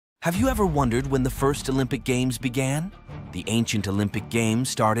Have you ever wondered when the first Olympic Games began? The ancient Olympic Games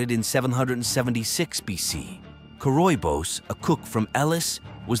started in 776 BC. Koroibos, a cook from Elis,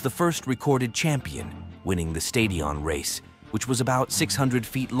 was the first recorded champion, winning the stadion race, which was about 600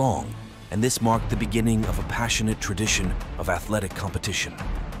 feet long, and this marked the beginning of a passionate tradition of athletic competition.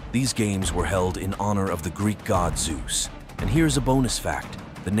 These games were held in honor of the Greek god Zeus. And here's a bonus fact.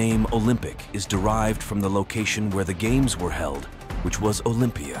 The name Olympic is derived from the location where the games were held, which was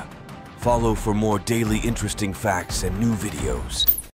Olympia. Follow for more daily interesting facts and new videos.